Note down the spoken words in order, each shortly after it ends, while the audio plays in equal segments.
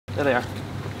There they are.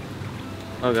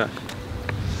 Oh gosh.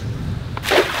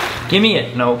 Give me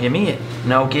it. No, give me it.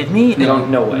 No, give me it. No,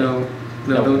 no way. No,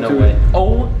 don't do way. it.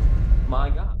 Oh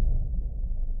my god.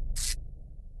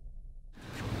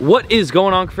 What is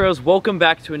going on, Cuffaros? Welcome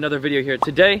back to another video here.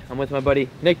 Today, I'm with my buddy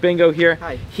Nick Bingo here.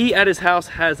 Hi. He, at his house,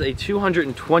 has a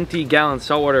 220-gallon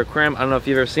saltwater aquarium. I don't know if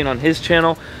you've ever seen on his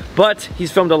channel, but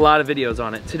he's filmed a lot of videos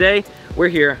on it. Today, we're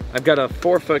here. I've got a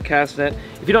 4-foot cast net.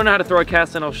 If you don't know how to throw a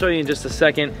cast net, I'll show you in just a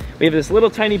second. We have this little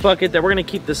tiny bucket that we're gonna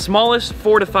keep the smallest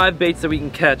 4 to 5 baits that we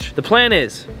can catch. The plan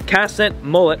is cast net,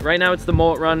 mullet. Right now it's the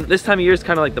mullet run. This time of year is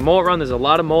kind of like the mullet run. There's a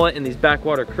lot of mullet in these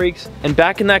backwater creeks. And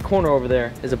back in that corner over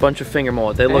there is a bunch of finger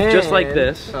mullet. They look just like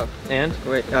this.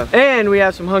 And we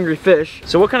have some hungry fish.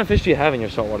 So what kind of fish do you have in your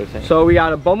saltwater tank? So we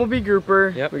got a bumblebee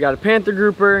grouper, we got a panther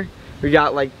grouper, we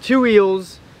got like 2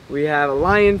 eels, we have a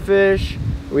lionfish,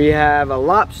 we have a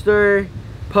lobster,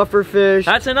 puffer fish.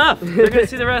 That's enough. They're gonna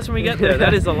see the rest when we get there.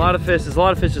 That is a lot of fish. There's a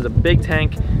lot of fish. There's a big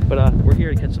tank, but we're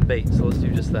here to catch some bait, so let's do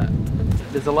just that.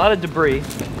 There's a lot of debris.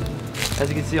 As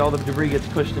you can see, all the debris gets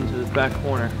pushed into this back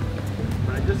corner.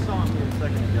 But I just saw them here a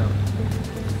second ago.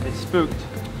 They spooked.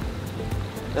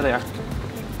 There they are.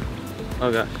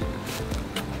 Oh gosh.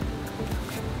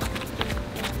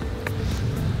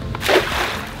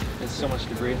 There's so much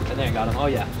debris. I think I got him. Oh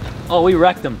yeah. Oh, we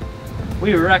wrecked him.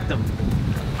 We wrecked him.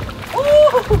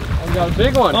 I got a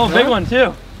big one. Oh, big one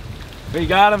too. We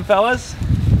got him, fellas.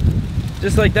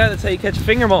 Just like that, that's how you catch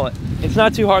finger mullet. It's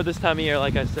not too hard this time of year,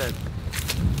 like I said.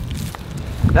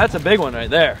 That's a big one right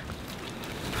there.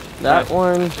 That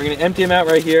one. We're gonna empty him out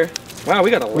right here. Wow,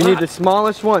 we got a lot. We need the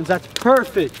smallest ones. That's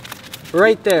perfect.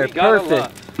 Right there,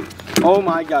 perfect. Oh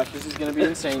my gosh, this is gonna be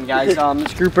insane, guys.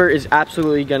 This grouper is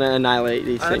absolutely gonna annihilate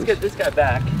these things. Let's get this guy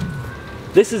back.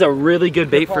 This is a really good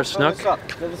bait for snook. Fill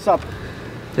this up.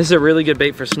 This is a really good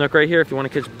bait for snook right here if you want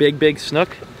to catch big snook.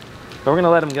 But we're gonna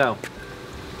let him go,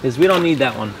 because we don't need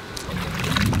that one.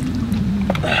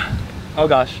 Oh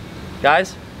gosh.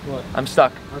 Guys, what? I'm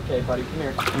stuck. Okay, buddy, come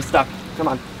here. I'm stuck. Come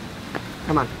on.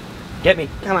 Come on. Get me.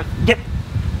 Come on. Get.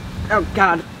 Oh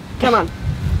God. Come on.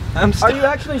 I'm stuck. Are you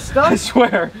actually stuck? I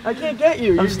swear. I can't get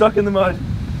you. I'm stuck in the mud.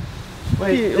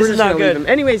 Wait, this is not good.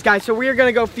 Anyways, guys, so we are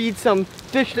gonna go feed some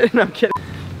fish. No, I'm kidding.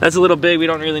 That's a little big. We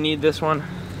don't really need this one.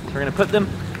 So we're gonna put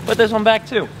this one back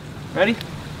too. Ready?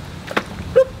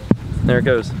 Boop. There it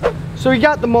goes. So we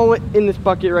got the mullet in this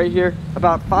bucket right here,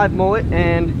 about 5 mullet,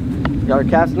 and we got our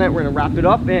cast net. We're gonna wrap it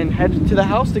up and head to the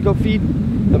house to go feed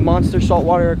the monster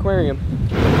saltwater aquarium.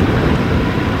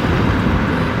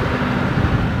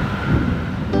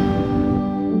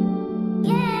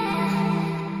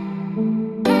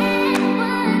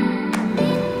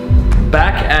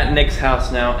 Back at Nick's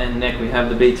house now, and Nick, we have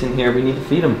the baits in here. We need to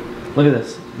feed them. Look at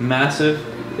this, massive.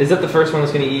 Is that the first one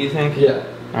that's gonna eat, you think? Yeah.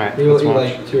 All right, He will let's eat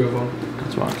watch. like 2 of them.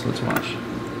 Let's watch, let's watch.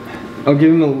 I'll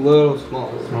give him a little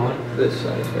smaller. Smaller? This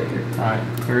size right here. All right,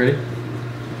 you ready?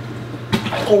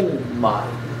 Oh my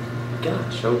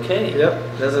gosh, okay.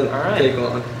 Yep, doesn't take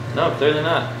long. No, clearly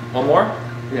not. One more?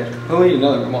 Yeah, he'll eat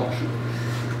another one. Watch.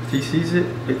 If he sees it,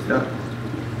 it's done.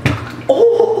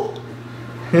 Oh!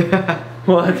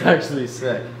 Well, that's actually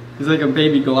sick. He's like a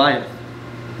baby Goliath.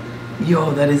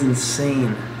 Yo, that is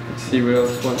insane. Let's see what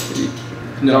else wants to eat.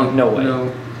 No, no way.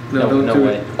 No, don't do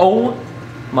way. it. Oh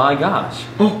my gosh.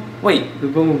 Oh, wait. The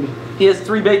bumblebee. He has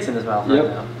 3 baits in his mouth right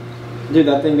now. Dude,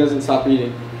 that thing doesn't stop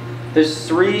eating. There's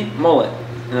 3 mullet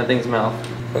in that thing's mouth.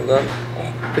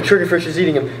 The triggerfish is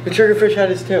eating him. The triggerfish had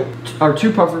his tail. Our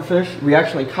 2 puffer fish, we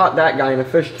actually caught that guy in a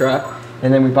fish trap.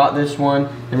 And then we bought this one.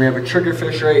 Then we have a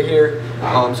triggerfish right here.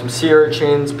 Some sea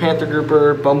urchins, panther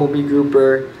grouper, bumblebee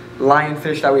grouper,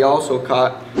 lionfish that we also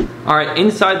caught. All right,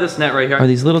 inside this net right here are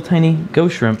these little tiny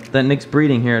ghost shrimp that Nick's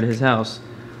breeding here at his house.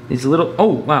 These little, oh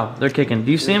wow, they're kicking.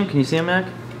 Do you see them? Can you see them, Mac?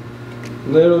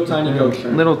 Little tiny ghost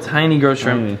shrimp. Little tiny ghost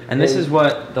shrimp. And this is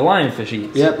what the lionfish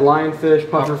eats. Yep, lionfish,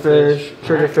 pufferfish,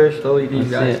 triggerfish, they'll eat these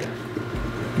guys.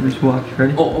 Just watch,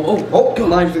 ready? Oh,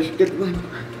 lionfish, get the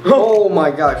lionfish. Oh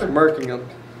my gosh, murking him.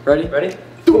 Ready? Ready?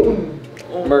 Boom!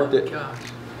 Oh Murked it. Gosh.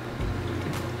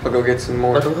 I'll go get some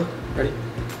more. Ready?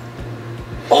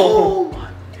 Oh my!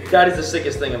 That is the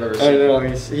sickest thing I've ever seen. I know,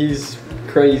 he's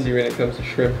crazy when it comes to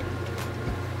shrimp.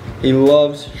 He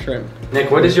loves shrimp.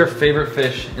 Nick, what is your favorite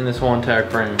fish in this whole entire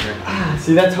aquarium here?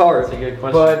 See, that's hard. That's a good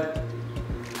question. But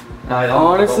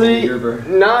honestly,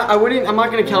 I'm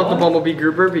not gonna count the bumblebee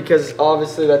grouper because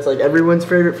obviously that's like everyone's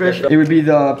favorite fish. It would be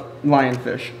the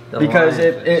lionfish because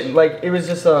it was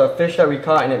just a fish that we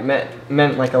caught and it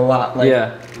meant like a lot. Like,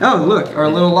 yeah. Oh look, our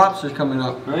little lobster's coming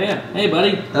up. Oh yeah. Hey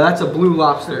buddy. Now, that's a blue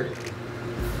lobster.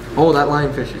 Oh, that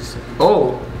lionfish is.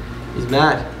 Oh, He's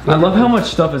mad. I love how much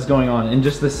stuff is going on in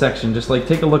just this section. Just like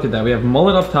take a look at that. We have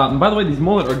mullet up top. And by the way, these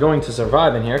mullet are going to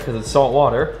survive in here because it's salt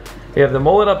water. We have the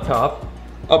mullet up top.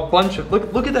 A bunch of,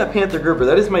 look at that panther grouper.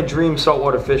 That is my dream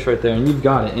saltwater fish right there. And you've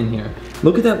got it in here.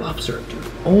 Look at that lobster, dude.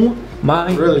 Oh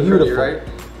my, really beautiful. Pretty, right?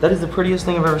 That is the prettiest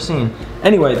thing I've ever seen.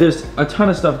 Anyway, there's a ton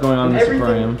of stuff going on in this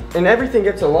aquarium. And everything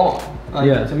gets along. Like,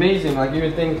 yeah. It's amazing. Like you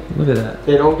would think look at that.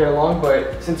 They don't get along,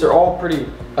 but since they're all pretty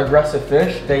aggressive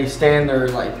fish, they stand their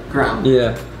like ground.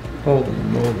 Yeah. Holy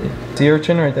moly. Sea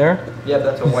urchin right there? Yeah,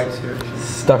 that's a white sea urchin.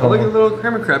 Stuck Oh, on look at the little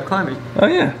hermit crab climbing. Oh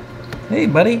yeah. Hey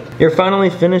buddy. You're finally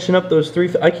finishing up those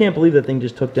 3. I can't believe that thing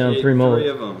just took down 3 mullet. 3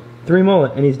 of them. 3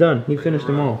 mullet and he's done. He finished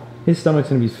them all. His stomach's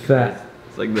gonna be fat.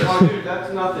 It's like this. Oh dude,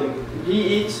 that's nothing.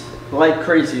 He eats like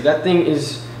crazy. That thing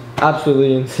is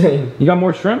absolutely insane. You got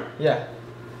more shrimp? Yeah.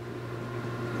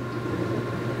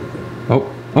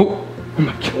 Oh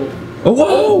my god. Oh,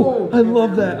 whoa! I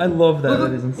love that. I love that.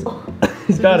 That is insane.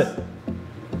 He's got it.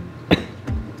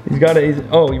 He's got it.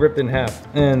 Oh, he ripped it in half.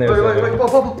 And there's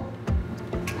Wait.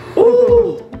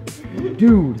 Oh,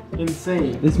 dude.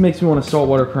 Insane. This makes me want a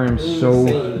saltwater aquarium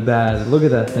so bad. Look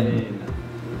at that thing.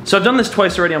 So I've done this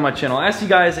twice already on my channel. I asked you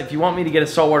guys if you want me to get a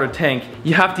saltwater tank,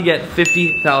 you have to get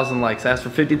 50,000 likes. I asked for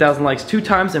 50,000 likes 2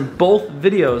 times and both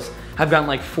videos have gotten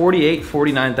like 48,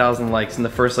 49,000 likes in the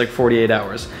first like 48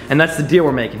 hours. And that's the deal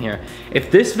we're making here. If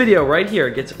this video right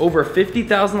here gets over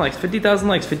 50,000 likes,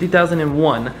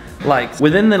 50,001 likes,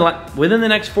 within the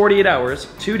next 48 hours,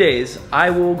 2 days, I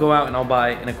will go out and I'll buy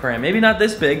an aquarium. Maybe not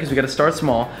this big because we gotta start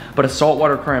small, but a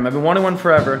saltwater aquarium. I've been wanting one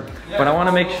forever, but I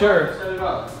wanna make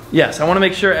sure. Yes, I want to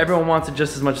make sure everyone wants it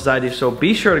just as much as I do. So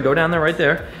be sure to go down there right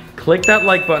there, click that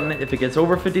like button. If it gets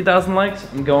over 50,000 likes,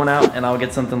 I'm going out and I'll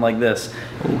get something like this.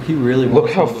 Oh, he really wants. Look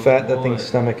how fat that thing's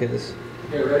stomach is.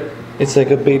 Here, ready? It's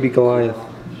like a baby Goliath.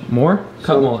 More?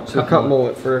 Cut mullet. So cut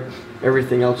mullet for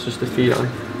everything else just to feed on.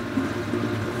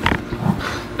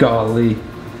 Golly.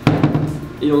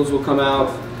 Eels will come out.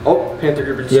 Oh, panther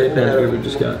grouper. Yeah, panther grouper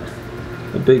just got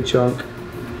a big chunk.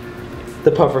 The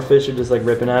puffer fish are just like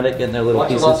ripping at it, getting their little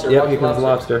pieces. Yep, here comes the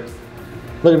lobster.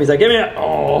 Look at him, he's like, give me that.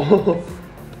 Oh.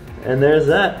 And there's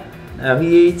that. Now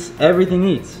he eats, everything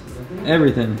eats.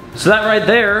 Everything. So that right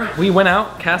there, we went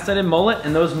out, cast netted mullet,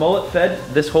 and those mullet fed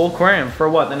this whole aquarium for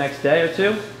what, the next day or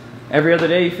 2? Every other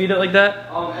day you feed it like that?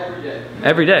 Every day.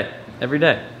 Every day. Every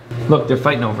day. Look, they're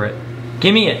fighting over it.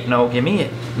 Give me it. No, give me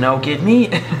it. No, give me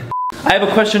it. I have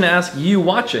a question to ask you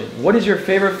watching. What is your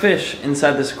favorite fish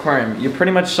inside this aquarium? You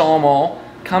pretty much saw them all.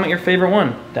 Comment your favorite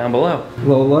one down below.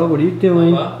 Lola, what are you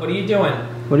doing? Lola, what are you doing?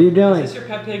 What are you doing? Is this your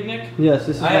pet pig, Nick? Yes,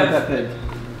 this is my pet pig.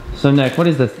 So Nick, what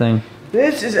is this thing?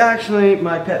 This is actually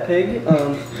my pet pig.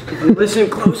 If you listen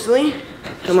closely,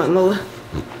 come on Lola.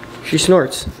 She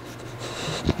snorts.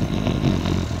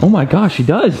 Oh my gosh, she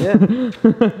does. Yeah.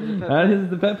 That is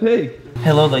the pet pig.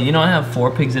 Hey Lola, you know I have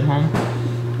 4 pigs at home?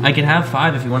 I can have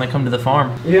 5 if you want to come to the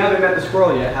farm. You haven't met the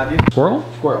squirrel yet, have you? Squirrel?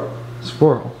 Squirrel.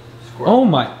 Squirrel. Squirrel. Oh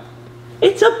my.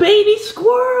 It's a baby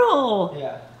squirrel.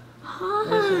 Yeah. Hi.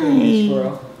 This is a baby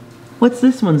squirrel. What's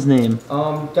this one's name?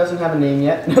 Doesn't have a name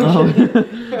yet.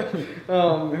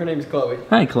 Oh. Her name is Chloe.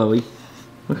 Hi Chloe.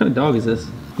 What kind of dog is this?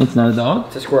 It's not a dog?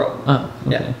 It's a squirrel. Oh,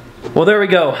 okay. Yeah. Well, there we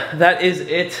go. That is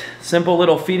it. Simple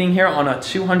little feeding here on a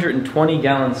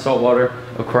 220-gallon saltwater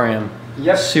aquarium.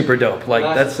 Yep. Super dope. Like,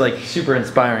 that's like super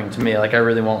inspiring to me. Like, I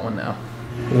really want one now.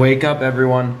 Wake up,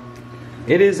 everyone.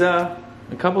 It is a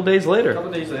couple days later. A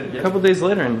couple days later. A couple days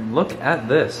later, and look at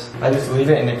this. I just leave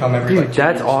it and they come every Dude, like 2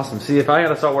 that's years. awesome. See, if I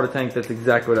had a saltwater tank, that's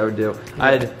exactly what I would do.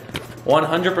 I'd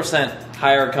 100%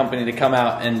 hire a company to come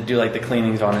out and do like the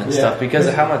cleanings on it and stuff because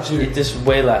of how much it just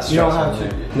way less You don't stress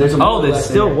have on to. it. There's a Oh, mullet there's left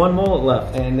still in there. 1 mullet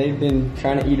left. And they've been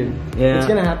trying to eat him. Yeah. It's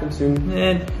gonna happen soon.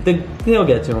 And they'll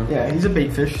get to him. Yeah, he's a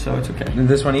bait fish, so it's okay. Did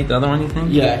this one eat the other one, you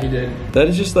think? Yeah, he did. That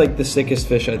is just like the sickest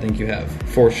fish I think you have,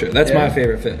 for sure. That's Yeah. my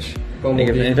favorite fish.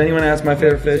 Bumblebee. If anyone asks my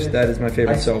favorite fish, that is my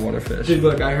favorite saltwater fish. Dude,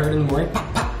 look, I heard in the morning,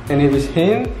 pop, pop, and it was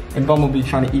him and Bumblebee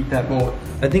trying to eat that mullet.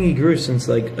 I think he grew since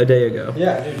like a day ago.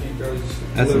 Yeah, dude, he grows.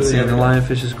 That's insane. The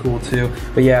lionfish is cool too.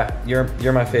 But yeah,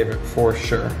 you're my favorite for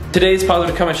sure. Today's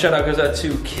positive comment shout out goes out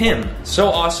to Kim. So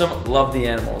awesome, love the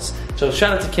animals. So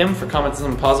shout out to Kim for commenting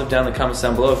something positive down in the comments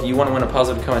down below. If you want to win a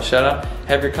positive comment shout out,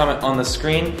 have your comment on the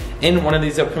screen in one of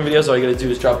these upcoming videos. All you gotta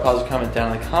do is drop a positive comment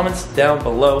down in the comments down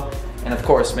below. And of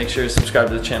course, make sure you subscribe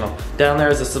to the channel. Down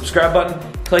there is a subscribe button,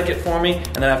 click it for me,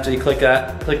 and then after you click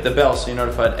that, click the bell so you're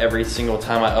notified every single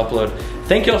time I upload.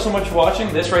 Thank you all so much for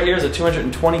watching. This right here is a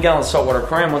 220-gallon saltwater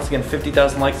aquarium. Once again,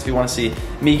 50,000 likes if you want to see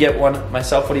me get one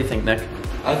myself. What do you think, Nick?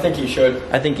 I think he should.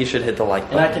 I think you should hit the like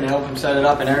button. And I can help him set it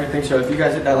up and everything, so if you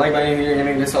guys hit that like button, you're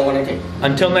gonna get this all 118.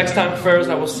 Until next time, Cuffaros,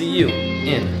 I will see you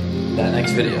in that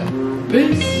next video.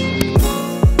 Peace.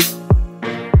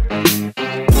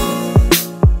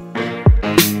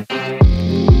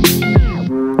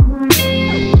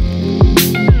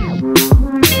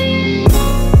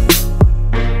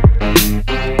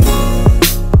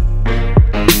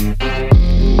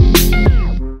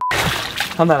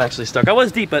 I'm not actually stuck. I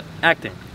was deep, but acting.